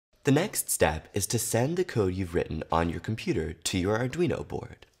The next step is to send the code you've written on your computer to your Arduino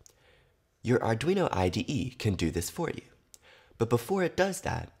board. Your Arduino IDE can do this for you. But before it does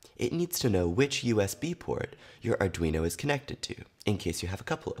that, it needs to know which USB port your Arduino is connected to, in case you have a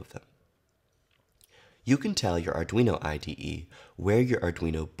couple of them. You can tell your Arduino IDE where your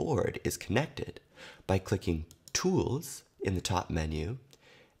Arduino board is connected by clicking Tools in the top menu,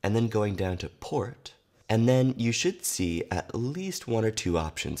 and then going down to Port, and then you should see at least one or two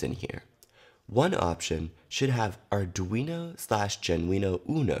options in here. One option should have Arduino/Genuino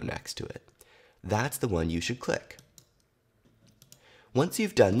Uno next to it. That's the one you should click. Once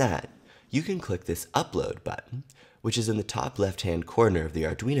you've done that, you can click this Upload button, which is in the top left-hand corner of the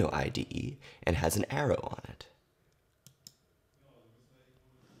Arduino IDE and has an arrow on it.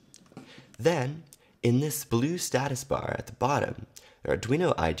 Then, in this blue status bar at the bottom, the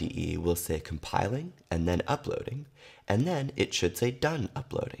Arduino IDE will say compiling and then uploading, and then it should say done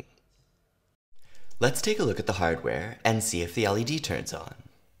uploading. Let's take a look at the hardware and see if the LED turns on.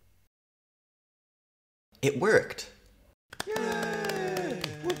 It worked! Yay!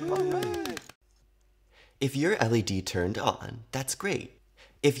 If your LED turned on, that's great.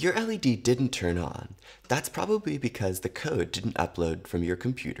 If your LED didn't turn on, that's probably because the code didn't upload from your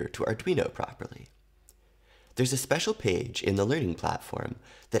computer to Arduino properly. There's a special page in the Learning platform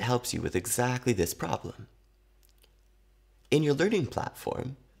that helps you with exactly this problem. In your Learning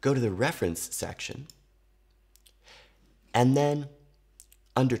platform, go to the Reference section, and then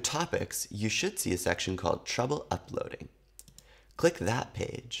under Topics, you should see a section called Trouble Uploading. Click that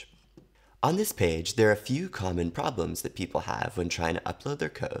page. On this page, there are a few common problems that people have when trying to upload their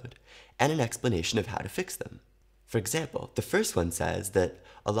code, and an explanation of how to fix them. For example, the first one says that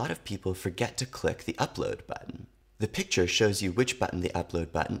a lot of people forget to click the Upload button. The picture shows you which button the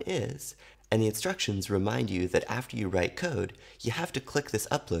Upload button is, and the instructions remind you that after you write code, you have to click this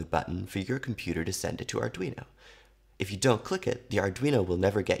Upload button for your computer to send it to Arduino. If you don't click it, the Arduino will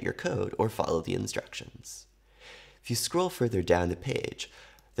never get your code or follow the instructions. If you scroll further down the page,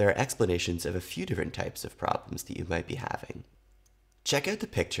 there are explanations of a few different types of problems that you might be having. Check out the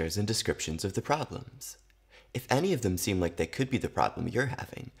pictures and descriptions of the problems. If any of them seem like they could be the problem you're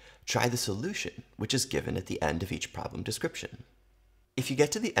having, try the solution, which is given at the end of each problem description. If you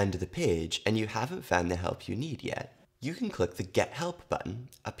get to the end of the page and you haven't found the help you need yet, you can click the Get Help button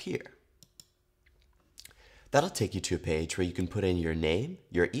up here. That'll take you to a page where you can put in your name,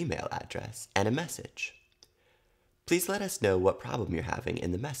 your email address, and a message. Please let us know what problem you're having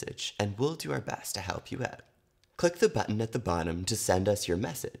in the message, and we'll do our best to help you out. Click the button at the bottom to send us your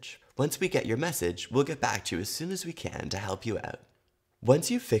message. Once we get your message, we'll get back to you as soon as we can to help you out.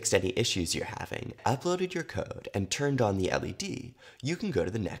 Once you've fixed any issues you're having, uploaded your code, and turned on the LED, you can go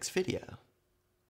to the next video.